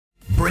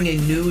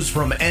bringing news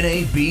from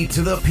NAB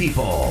to the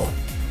people.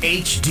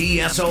 HD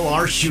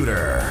SLR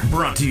Shooter,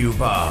 brought to you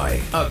by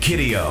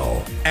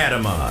Akidio,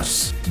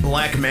 Adamus,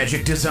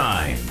 Blackmagic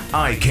Design,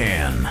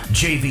 ICANN,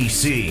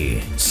 JVC,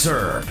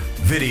 Syrp,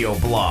 Video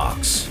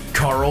Blocks,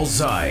 Carl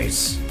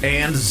Zeiss,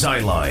 and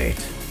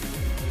Xylite.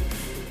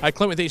 Hi,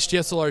 Clint with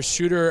HDSLR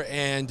Shooter,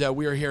 and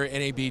we are here at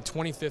NAB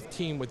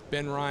 2015 with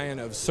Ben Ryan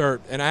of Syrp.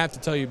 And I have to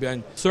tell you,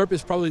 Ben, Syrp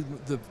is probably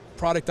the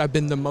product I've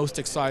been the most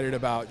excited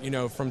about,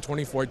 from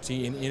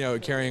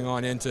 2014, carrying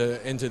on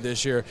into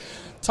this year.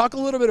 Talk a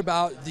little bit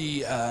about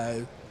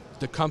the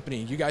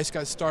company. You guys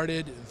got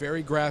started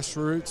very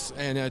grassroots,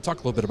 and talk a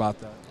little bit about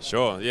that.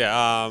 Sure.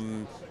 Yeah.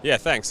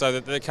 Thanks. So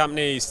the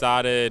company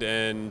started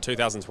in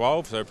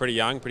 2012, so pretty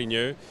young, pretty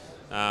new.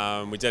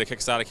 We did a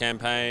Kickstarter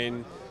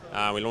campaign.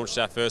 We launched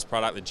our first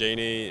product, the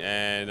Genie,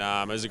 and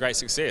it was a great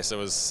success. It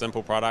was a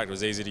simple product, it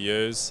was easy to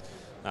use.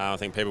 I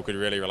think people could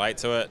really relate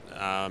to it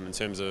in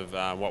terms of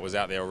what was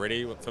out there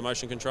already for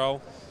motion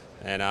control.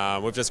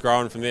 And we've just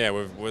grown from there.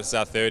 We're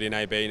our third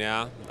NAB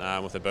now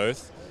with a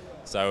booth.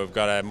 So we've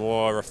got a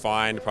more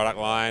refined product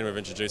line, we've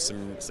introduced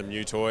some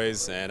new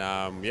toys,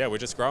 and we're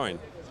just growing.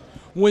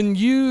 When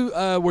you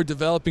were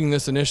developing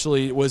this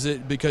initially, was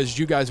it because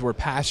you guys were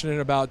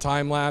passionate about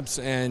time-lapse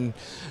and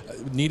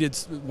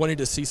wanted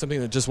to see something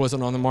that just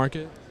wasn't on the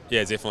market?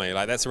 Yeah, definitely.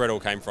 That's where it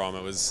all came from.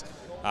 It was,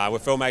 we're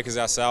filmmakers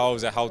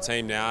ourselves, our whole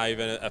team now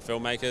even are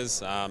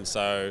filmmakers.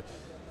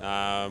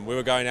 We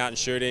were going out and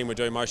shooting, we're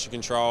doing motion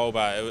control,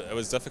 but it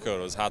was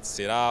difficult. It was hard to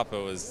set up,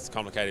 it was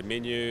complicated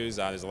menus,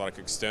 there's a lot of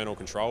external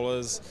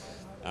controllers.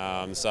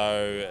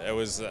 So it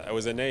was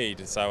a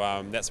need.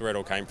 So that's where it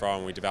all came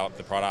from. We developed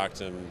the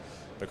product and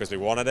because we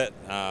wanted it.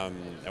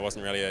 It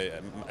wasn't really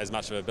as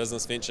much of a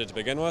business venture to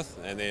begin with,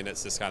 and then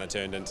it's just kind of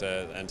turned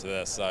into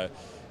this. So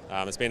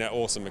it's been an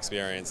awesome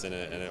experience and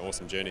an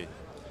awesome journey.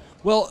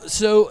 Well,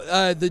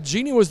 so the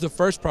Genie was the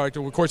first product.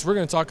 Of course, we're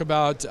going to talk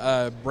about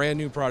a brand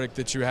new product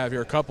that you have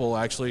here, a couple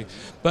actually.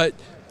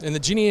 And the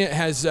Genie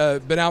has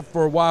been out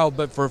for a while,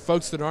 but for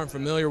folks that aren't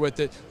familiar with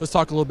it, let's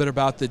talk a little bit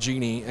about the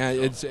Genie.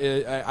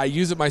 I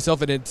use it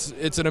myself, and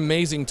it's an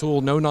amazing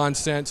tool, no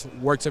nonsense,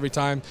 works every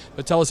time.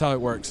 But tell us how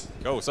it works.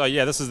 Cool. So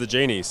yeah, this is the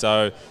Genie.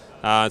 So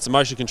it's a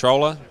motion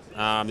controller.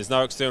 There's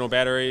no external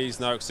batteries,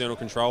 no external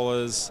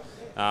controllers.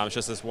 It's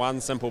just this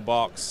one simple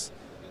box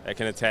that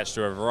can attach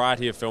to a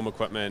variety of film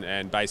equipment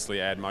and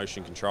basically add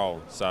motion control.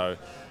 So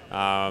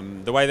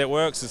the way that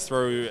works is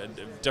through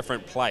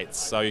different plates.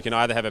 So you can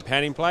either have a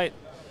panning plate,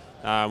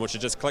 which it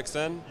just clicks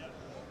in,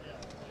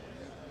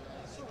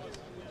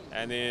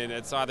 and then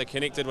it's either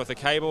connected with a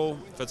cable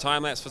for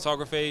time-lapse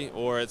photography,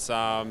 or it's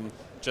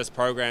just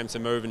programmed to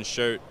move and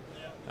shoot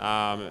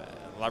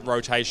like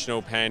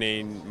rotational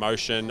panning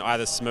motion,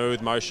 either smooth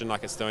motion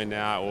like it's doing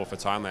now, or for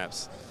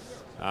time-lapse.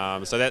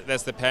 So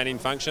that's the panning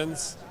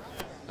functions.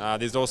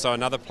 There's also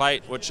another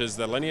plate, which is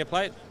the linear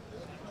plate,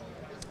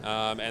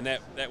 and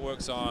that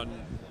works on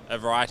a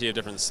variety of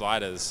different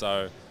sliders.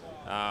 So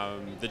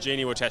the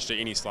Genie will attach to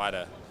any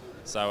slider.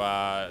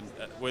 So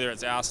whether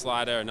it's our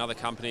slider, another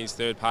company's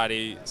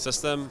third-party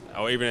system,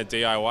 or even a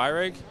DIY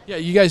rig. Yeah,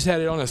 you guys had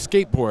it on a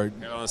skateboard.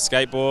 On a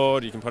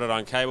skateboard, you can put it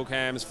on cable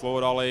cams,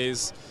 floor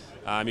dollies.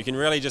 You can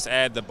really just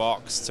add the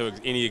box to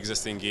any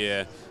existing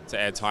gear to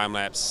add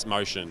time-lapse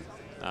motion.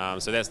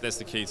 So that's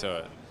the key to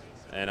it.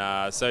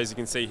 And so as you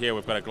can see here,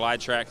 we've got a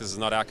glide track. This is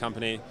not our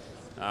company.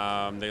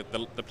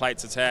 The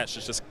plate's attached,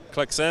 it just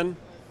clicks in.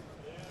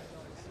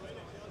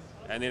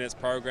 And then it's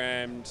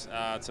programmed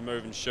to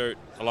move and shoot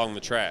along the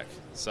track.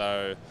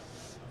 So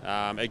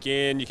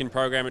again, you can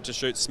program it to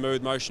shoot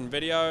smooth motion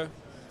video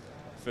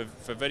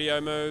for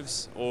video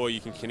moves, or you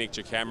can connect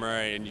your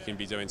camera and you can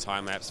be doing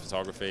time-lapse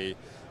photography,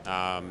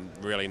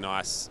 really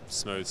nice,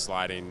 smooth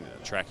sliding,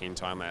 tracking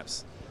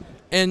time-lapse.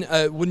 And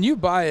when you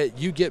buy it,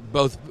 you get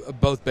both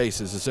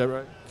bases, is that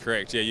right?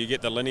 Correct, yeah, you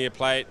get the linear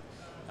plate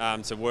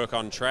to work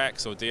on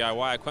tracks or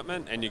DIY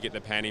equipment, and you get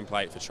the panning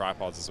plate for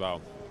tripods as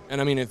well. And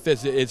I mean, it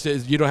fits.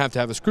 You don't have to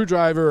have a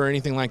screwdriver or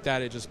anything like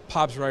that. It just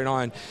pops right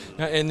on.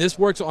 And this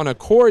works on a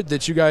cord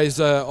that you guys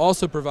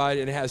also provide,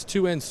 and it has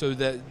two ends, so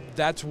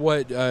that's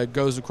what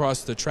goes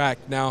across the track.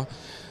 Now,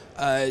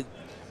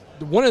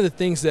 one of the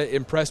things that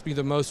impressed me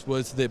the most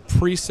was the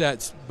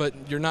presets, but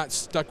you're not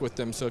stuck with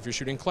them. So if you're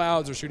shooting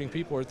clouds or shooting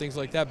people or things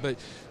like that, but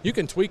you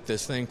can tweak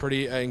this thing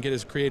pretty and get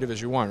as creative as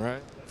you want,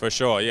 right? For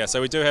sure, yeah.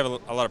 So we do have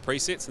a lot of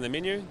presets in the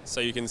menu, so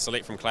you can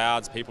select from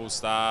clouds, people,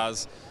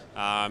 stars.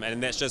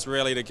 And that's just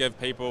really to give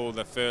people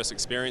the first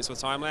experience with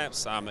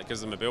time-lapse. That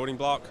gives them a building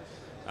block.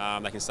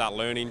 They can start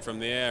learning from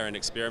there and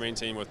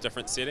experimenting with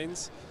different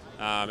settings.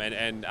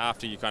 And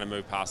after you kind of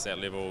move past that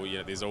level,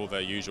 there's all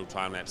the usual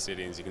time-lapse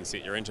settings. You can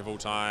set your interval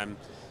time,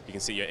 you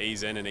can set your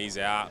ease in and ease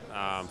out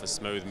for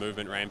smooth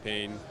movement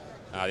ramping.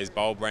 There's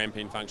bulb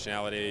ramping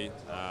functionality.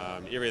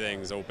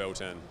 Everything's all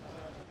built in.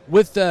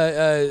 With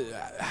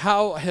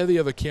how heavy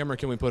of a camera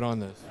can we put on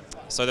this?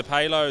 So the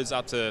payload's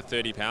up to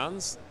 30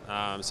 pounds.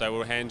 So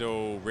we'll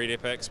handle red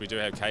epics. We do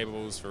have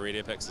cables for red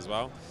epics as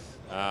well.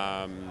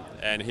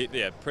 And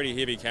pretty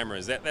heavy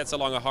cameras. That's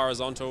along a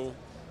horizontal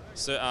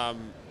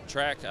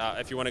track.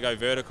 If you want to go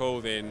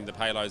vertical, then the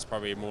payload's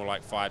probably more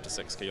like 5 to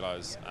 6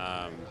 kilos,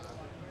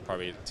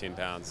 probably 10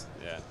 pounds.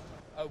 Yeah.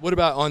 What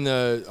about on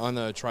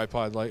the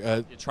tripod? Like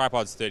Your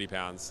tripod's 30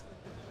 pounds.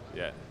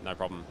 Yeah, no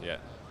problem. Yeah.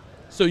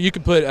 So you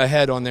could put a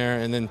head on there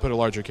and then put a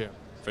larger camera.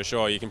 For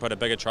sure, you can put a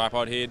bigger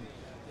tripod head.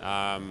 You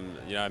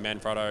know,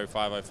 Manfrotto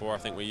 504, I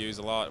think we use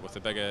a lot with a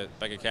bigger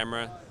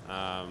camera.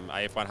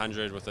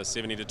 AF100 with a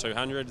 70 to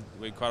 200,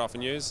 we quite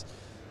often use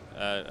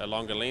a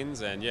longer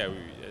lens, and yeah,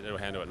 it'll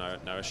handle it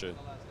no issue.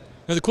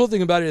 Now the cool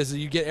thing about it is that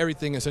you get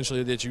everything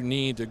essentially that you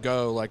need to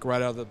go like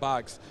right out of the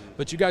box.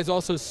 But you guys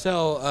also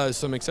sell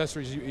some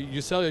accessories.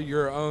 You sell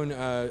your own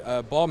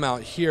ball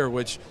mount here,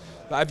 which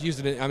I've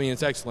used it. I mean,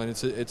 it's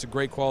excellent. It's a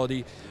great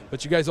quality.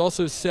 But you guys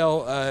also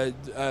sell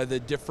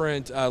the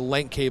different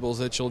length cables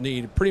that you'll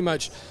need. Pretty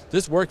much,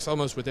 this works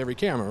almost with every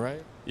camera,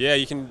 right? Yeah,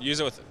 you can use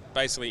it with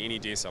basically any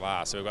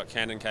DSLR. So we've got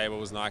Canon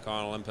cables,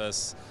 Nikon,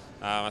 Olympus.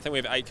 I think we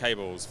have 8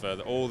 cables for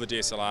all the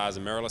DSLRs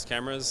and mirrorless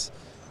cameras.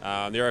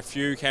 There are a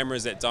few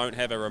cameras that don't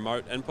have a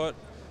remote input,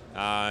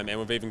 and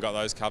we've even got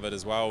those covered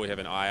as well. We have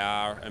an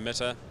IR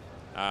emitter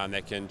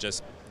that can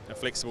just a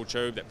flexible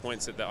tube that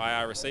points at the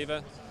IR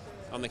receiver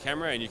on the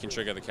camera, and you can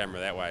trigger the camera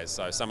that way.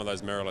 So some of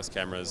those mirrorless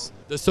cameras.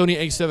 The Sony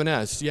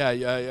A7S, yeah,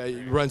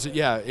 runs it.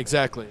 Yeah,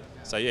 exactly.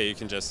 So yeah, you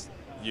can just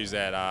use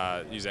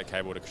that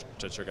cable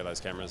to trigger those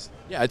cameras.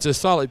 Yeah, it's a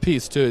solid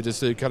piece too.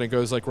 It kind of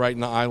goes like right in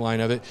the eye line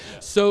of it.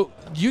 So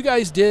you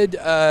guys did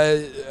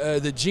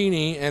the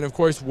Genie, and of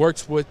course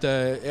works with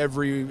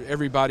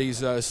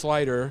everybody's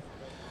slider,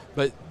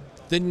 but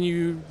then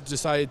you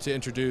decided to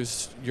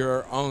introduce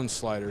your own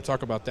slider.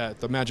 Talk about that,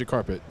 the Magic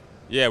Carpet.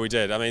 Yeah, we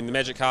did. I mean, the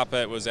Magic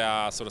Carpet was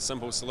our sort of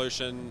simple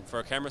solution for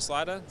a camera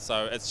slider.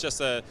 So it's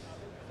just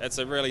it's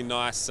a really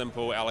nice,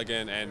 simple,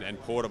 elegant, and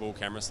portable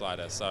camera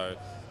slider. So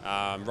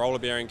roller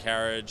bearing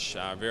carriage,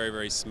 very,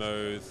 very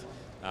smooth,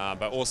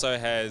 but also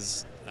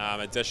has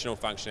additional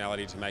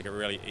functionality to make it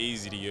really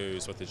easy to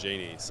use with the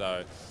Genie.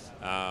 So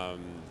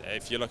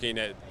if you're looking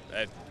at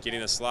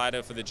getting a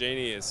slider for the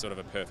Genie, it's sort of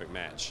a perfect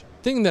match.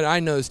 The thing that I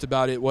noticed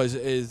about it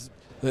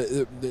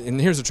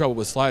and here's the trouble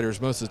with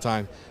sliders most of the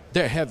time,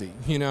 they're heavy.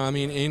 I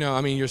mean,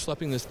 you're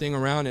schlepping this thing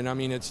around, and I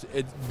mean,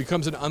 it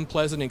becomes an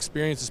unpleasant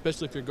experience,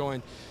 especially if you're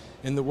going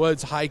in the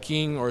woods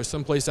hiking or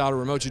someplace out of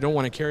remote. You don't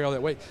want to carry all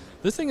that weight.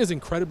 This thing is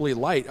incredibly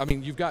light. I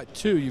mean, you've got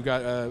two. You've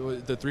got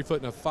the 3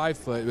 foot and a 5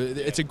 foot.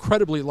 It's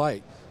incredibly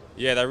light.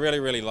 Yeah, they're really,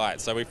 really light.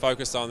 So we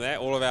focused on that.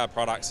 All of our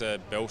products are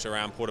built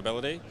around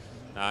portability.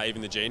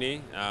 Even the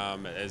Genie,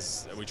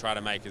 we try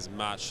to make as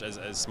much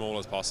as small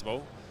as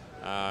possible.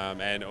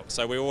 And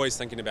so we're always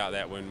thinking about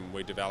that when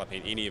we're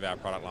developing any of our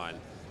product line.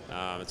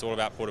 It's all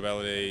about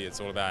portability. It's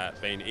all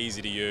about being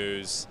easy to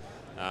use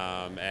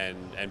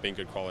and being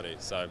good quality.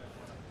 So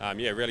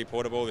yeah, really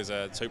portable. There's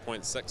a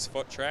 2.6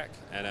 foot track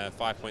and a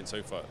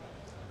 5.2 foot.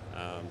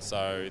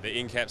 So the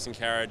end caps and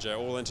carriage are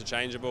all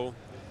interchangeable.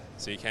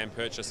 So you can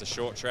purchase a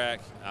short track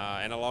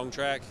and a long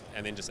track,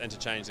 and then just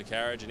interchange the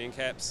carriage and end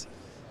caps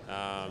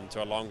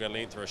to a longer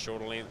length or a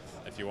shorter length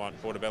if you want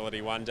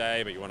portability one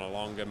day but you want a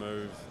longer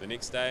move the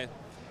next day.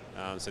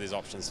 So there's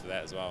options for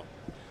that as well.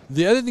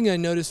 The other thing I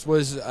noticed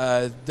was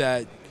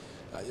that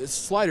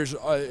sliders,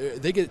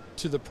 they get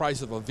to the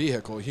price of a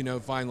vehicle.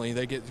 Finally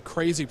they get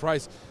crazy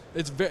price.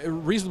 It's very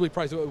reasonably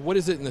priced. What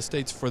is it in the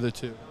States for the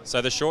two?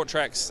 So the short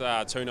track's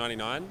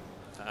 $299.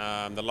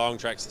 The long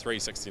track's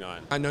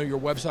 $369. I know your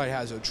website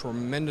has a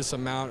tremendous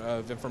amount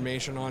of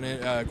information on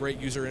it, great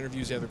user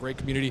interviews, you have a great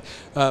community.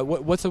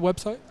 What's the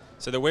website?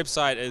 So the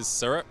website is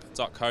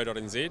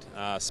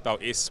syrp.co.nz,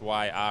 spelled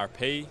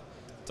SYRP.co.nz.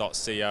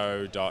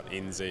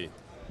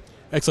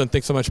 Excellent.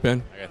 Thanks so much,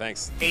 Ben. Okay,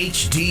 thanks.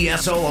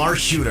 HDSLR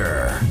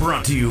Shooter,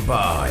 brought to you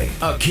by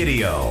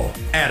Akidio,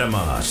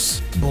 Adamus,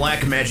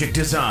 Blackmagic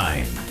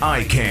Design,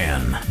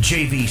 ICANN,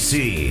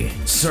 JVC,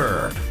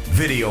 Syrp,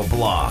 Video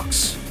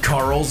Blocks,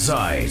 Carl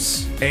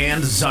Zeiss,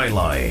 and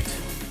Xylite.